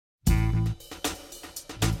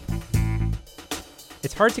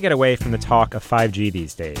It's hard to get away from the talk of 5G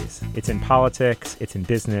these days. It's in politics, it's in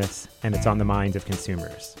business, and it's on the minds of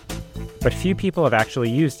consumers. But few people have actually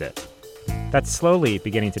used it. That's slowly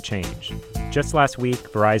beginning to change. Just last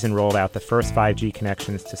week, Verizon rolled out the first 5G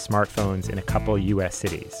connections to smartphones in a couple U.S.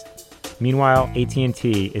 cities. Meanwhile,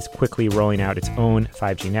 AT&T is quickly rolling out its own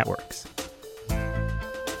 5G networks.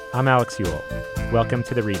 I'm Alex Eule. Welcome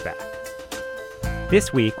to The Readback.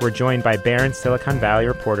 This week, we're joined by Barron's Silicon Valley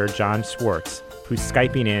reporter John Schwartz, who's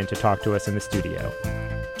Skyping in to talk to us in the studio.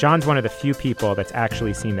 John's one of the few people that's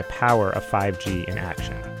actually seen the power of 5G in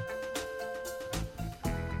action.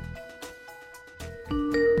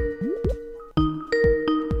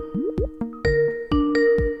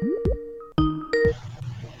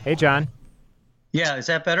 Hey, John. Yeah, is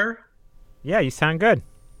that better? Yeah, you sound good.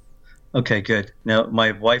 Okay, good. Now,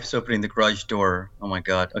 my wife's opening the garage door. Oh, my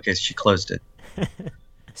God. Okay, she closed it.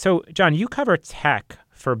 So, John, you cover tech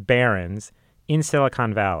for Barron's in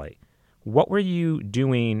Silicon Valley. What were you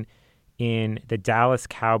doing in the Dallas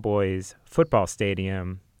Cowboys football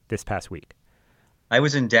stadium this past week? I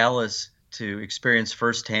was in Dallas to experience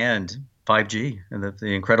firsthand 5G and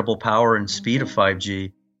the incredible power and speed of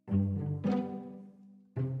 5G.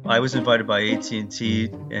 I was invited by AT&T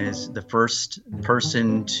as the first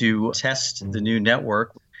person to test the new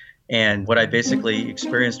network. And what I basically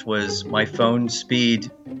experienced was my phone speed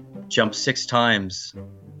jumped 6 times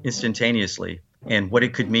instantaneously, and what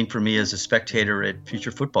it could mean for me as a spectator at future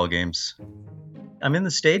football games. I'm in the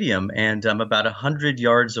stadium, and I'm about 100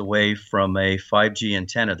 yards away from a 5G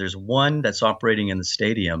antenna. There's one that's operating in the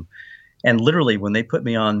stadium. And literally, when they put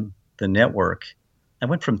me on the network, I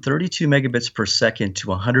went from 32 megabits per second to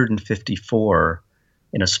 154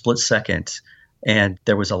 in a split second. And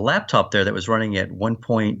there was a laptop there that was running at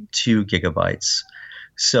 1.2 gigabytes.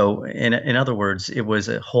 So in other words, it was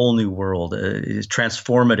a whole new world, a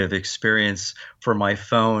transformative experience for my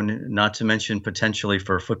phone, not to mention potentially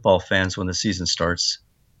for football fans when the season starts.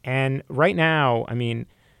 And right now, I mean,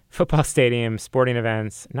 football stadiums, sporting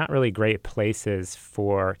events, not really great places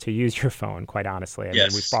to use your phone, quite honestly. I mean,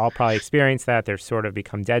 we've all probably experienced that. They're sort of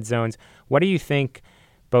become dead zones. What do you think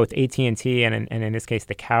both AT&T and in this case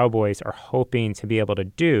the Cowboys are hoping to be able to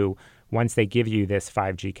do once they give you this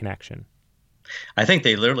 5G connection? I think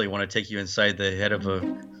they literally want to take you inside the head of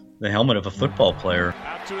the helmet of a football player.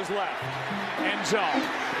 Out to his left, end zone,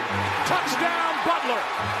 touchdown Butler.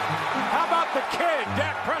 How about the kid,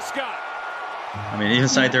 Dak Prescott? I mean,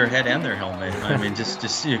 inside their head and their helmet. I mean,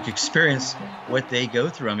 just you experience what they go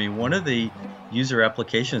through. I mean, one of the user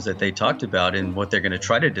applications that they talked about and what they're going to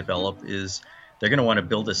try to develop is they're going to want to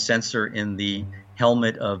build a sensor in the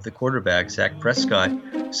helmet of the quarterback, Dak Prescott,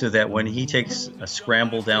 so that when he takes a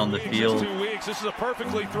scramble down the field, this is a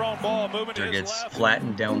perfectly thrown ball, moving to or gets left,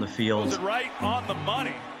 flattened down the field, right on the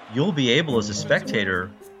money. You'll be able as a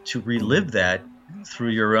spectator to relive that through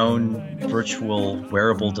your own virtual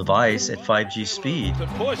wearable device at 5G speed. To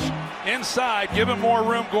push inside, give him more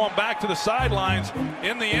room going back to the sidelines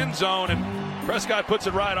in the end zone, and Prescott puts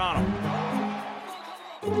it right on him.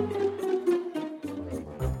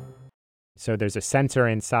 So there's a sensor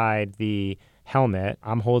inside the helmet.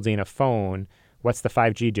 I'm holding a phone. What's the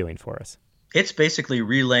 5G doing for us? It's basically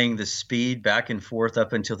relaying the speed back and forth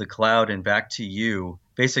up into the cloud and back to you.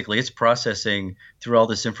 Basically, it's processing through all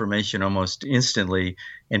this information almost instantly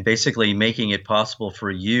and basically making it possible for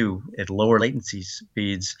you at lower latency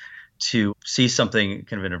speeds to see something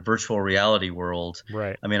kind of in a virtual reality world.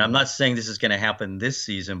 Right. I mean, I'm not saying this is going to happen this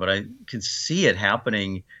season, but I can see it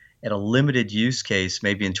happening at a limited use case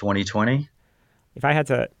maybe in 2020. If I had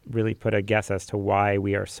to really put a guess as to why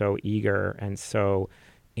we are so eager and so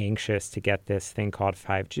anxious to get this thing called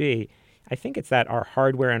 5G, I think it's that our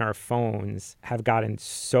hardware and our phones have gotten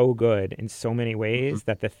so good in so many ways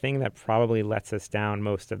that the thing that probably lets us down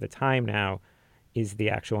most of the time now is the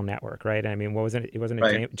actual network, right? I mean, what was it? It wasn't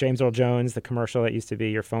right. James Earl Jones, the commercial that used to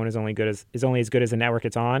be your phone is only as good as the network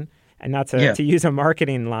it's on. And not to use a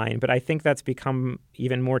marketing line, but I think that's become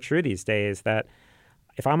even more true these days, that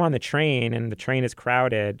if I'm on the train and the train is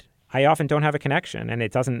crowded, I often don't have a connection and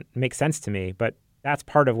it doesn't make sense to me. But that's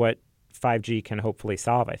part of what 5G can hopefully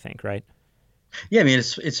solve, I think, right? Yeah, I mean,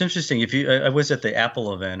 it's interesting. I was at the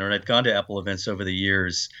Apple event, or I've gone to Apple events over the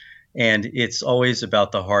years, and it's always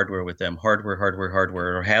about the hardware with them. Hardware,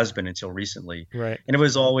 or has been until recently. Right. And it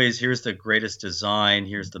was always, here's the greatest design,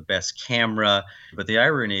 here's the best camera. But the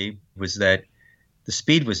irony was that the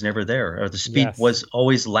speed was never there, or the speed was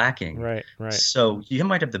always lacking. Right. So you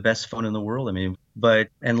might have the best phone in the world, I mean, but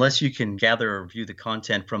unless you can gather or view the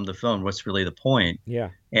content from the phone, what's really the point?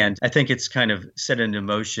 Yeah. And I think it's kind of set into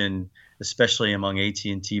motion especially among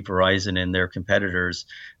AT&T, Verizon, and their competitors,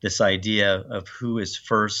 this idea of who is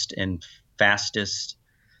first and fastest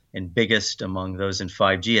and biggest among those in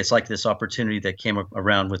 5G. It's like this opportunity that came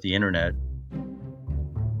around with the internet,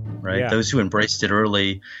 right? Yeah. Those who embraced it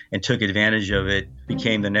early and took advantage of it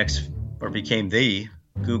became the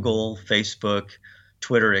Google, Facebook,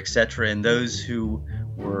 Twitter, etc. And those who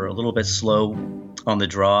were a little bit slow on the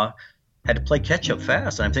draw had to play catch up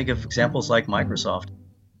fast. And I'm thinking of examples like Microsoft.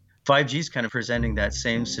 5G is kind of presenting that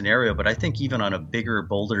same scenario, but I think even on a bigger,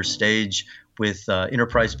 bolder stage with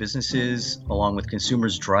enterprise businesses, along with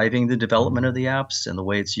consumers driving the development of the apps and the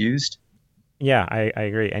way it's used. Yeah, I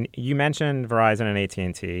agree. And you mentioned Verizon and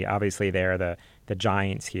AT&T. Obviously, they're the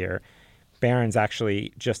giants here. Barron's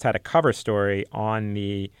actually just had a cover story on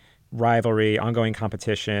the rivalry, ongoing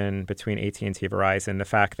competition between AT&T and Verizon, the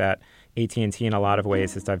fact that AT&T in a lot of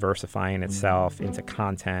ways is diversifying itself into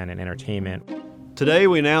content and entertainment. Today,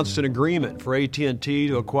 we announced an agreement for AT&T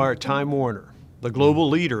to acquire Time Warner, the global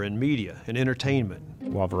leader in media and entertainment.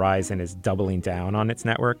 While Verizon is doubling down on its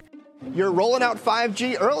network. You're rolling out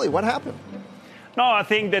 5G early. What happened? No, I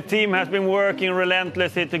think the team has been working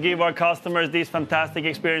relentlessly to give our customers this fantastic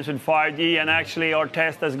experience with 5G, and actually our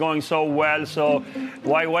test is going so well, so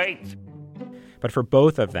why wait? But for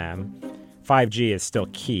both of them, 5G is still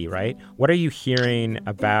key, right? What are you hearing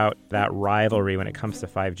about that rivalry when it comes to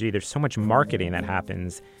 5G? There's so much marketing that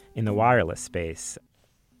happens in the wireless space.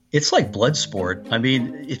 It's like blood sport. I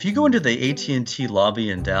mean, if you go into the AT&T lobby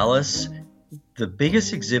in Dallas, the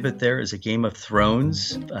biggest exhibit there is a Game of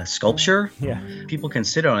Thrones sculpture. Yeah. People can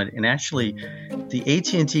sit on it. And actually, the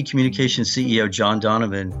AT&T Communications CEO, John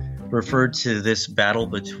Donovan, referred to this battle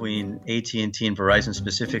between AT&T and Verizon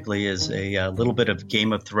specifically as a little bit of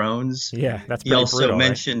Game of Thrones. Yeah, that's pretty He also brutal,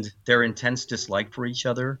 mentioned right? their intense dislike for each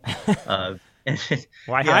other. Why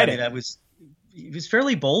hide it? He was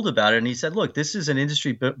fairly bold about it. And he said, look, this is an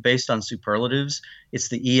industry based on superlatives. It's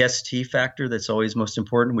the EST factor that's always most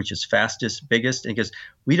important, which is fastest, biggest. And because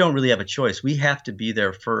we don't really have a choice. We have to be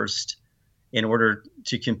there first in order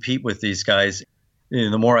to compete with these guys. You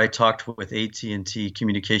know, the more I talked with AT&T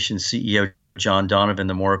Communications CEO John Donovan,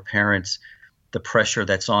 the more apparent the pressure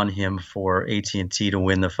that's on him for AT&T to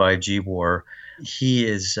win the 5G war.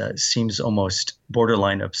 He seems almost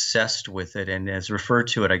borderline obsessed with it, and has referred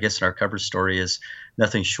to it, I guess, in our cover story as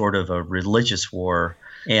nothing short of a religious war.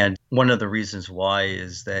 And one of the reasons why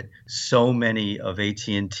is that so many of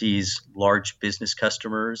AT&T's large business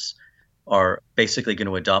customers are basically going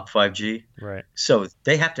to adopt 5G. Right. So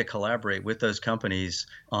they have to collaborate with those companies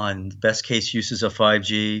on best case uses of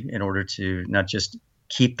 5G in order to not just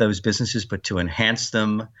keep those businesses, but to enhance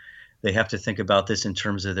them. They have to think about this in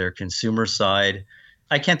terms of their consumer side.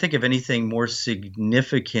 I can't think of anything more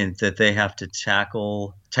significant that they have to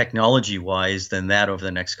tackle technology-wise than that over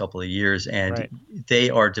the next couple of years. And right. They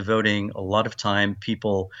are devoting a lot of time,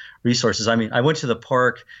 people, resources. I mean, I went to the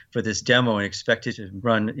park for this demo and expected to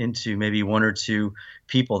run into maybe one or two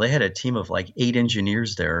people. They had a team of like 8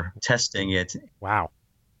 engineers there testing it. Wow.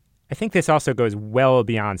 I think this also goes well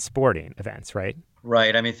beyond sporting events, right?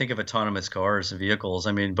 Right. I mean, think of autonomous cars and vehicles.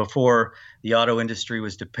 I mean, before the auto industry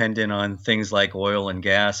was dependent on things like oil and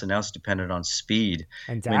gas, and now it's dependent on speed.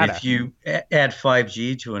 And data. I mean, if you add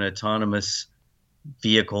 5G to an autonomous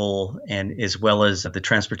vehicle, and as well as the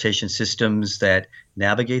transportation systems that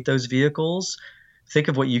navigate those vehicles, think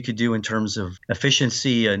of what you could do in terms of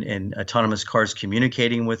efficiency and autonomous cars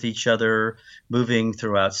communicating with each other, moving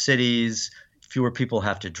throughout cities. Fewer people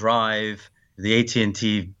have to drive. The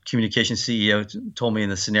AT&T Communications CEO told me in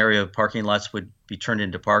the scenario parking lots would be turned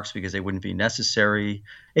into parks because they wouldn't be necessary.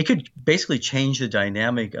 It could basically change the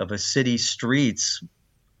dynamic of a city's streets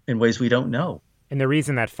in ways we don't know. And the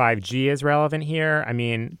reason that 5G is relevant here, I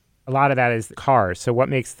mean, a lot of that is cars. So what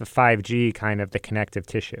makes the 5G kind of the connective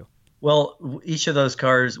tissue? Well, each of those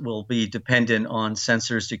cars will be dependent on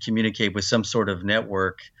sensors to communicate with some sort of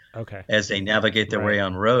network as they navigate their way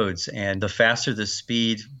on roads. And the faster the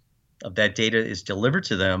speed of that data is delivered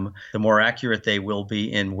to them, the more accurate they will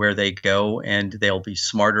be in where they go, and they'll be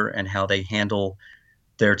smarter in how they handle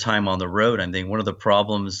their time on the road. I think one of the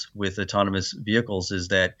problems with autonomous vehicles is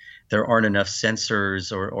that there aren't enough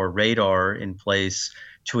sensors or radar in place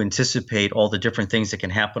to anticipate all the different things that can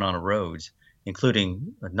happen on a road,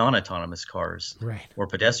 including non-autonomous cars or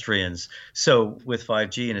pedestrians. So with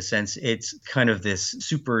 5G, in a sense, it's kind of this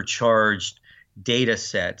supercharged data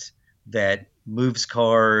set that moves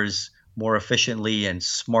cars more efficiently and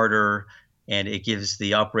smarter, and it gives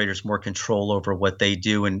the operators more control over what they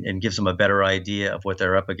do and gives them a better idea of what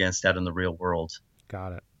they're up against out in the real world.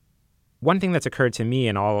 Got it. One thing that's occurred to me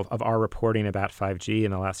in all of our reporting about 5G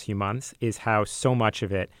in the last few months is how so much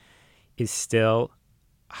of it is still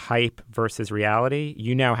hype versus reality.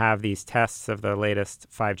 You now have these tests of the latest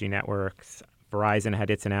 5G networks. Verizon had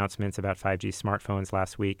its announcements about 5G smartphones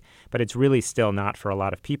last week, but it's really still not for a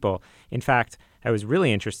lot of people. In fact, I was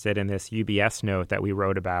really interested in this UBS note that we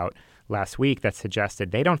wrote about last week that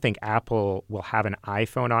suggested they don't think Apple will have an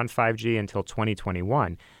iPhone on 5G until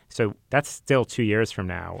 2021. So that's still 2 years from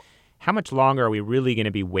now. How much longer are we really going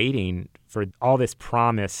to be waiting for all this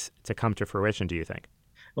promise to come to fruition, do you think?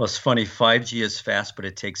 Well, it's funny. 5G is fast, but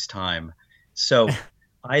it takes time. So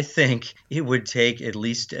I think it would take at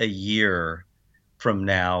least a year from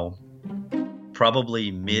now, probably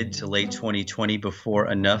mid to late 2020, before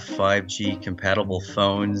enough 5G compatible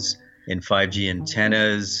phones and 5G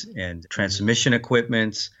antennas and transmission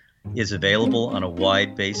equipment is available on a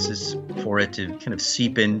wide basis for it to kind of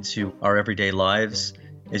seep into our everyday lives.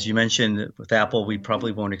 As you mentioned, with Apple, we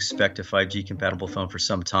probably won't expect a 5G compatible phone for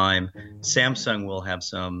some time. Samsung will have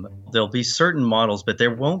some. There'll be certain models, but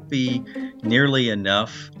there won't be nearly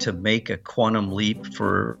enough to make a quantum leap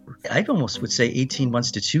for, I almost would say 18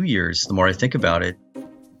 months to 2 years, the more I think about it.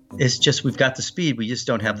 It's just we've got the speed. We just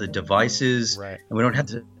don't have the devices, right, and we don't have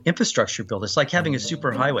the infrastructure built. It's like having a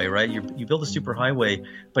superhighway, right? You build a superhighway,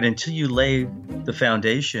 but until you lay the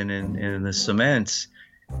foundation and the cement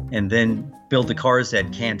and then build the cars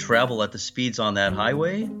that can travel at the speeds on that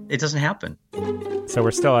highway, it doesn't happen. So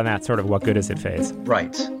we're still in that sort of what good is it phase.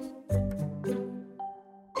 Right.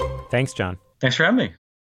 Thanks, John. Thanks for having me.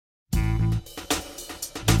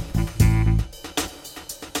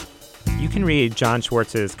 You can read John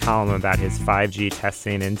Schwartz's column about his 5G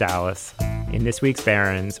testing in Dallas in this week's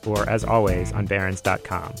Barron's, or as always on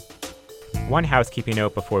barrons.com. One housekeeping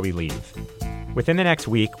note before we leave. Within the next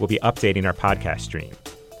week, we'll be updating our podcast stream.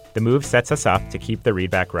 The move sets us up to keep the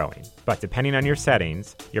readback growing, but depending on your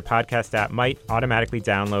settings, your podcast app might automatically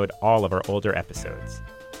download all of our older episodes.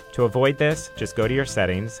 To avoid this, just go to your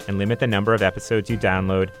settings and limit the number of episodes you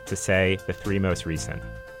download to, say, the 3 most recent.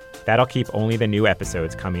 That'll keep only the new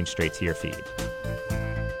episodes coming straight to your feed.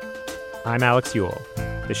 I'm Alex Ewell.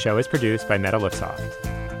 The show is produced by Meta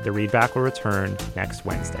Looksoft. The readback will return next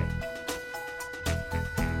Wednesday.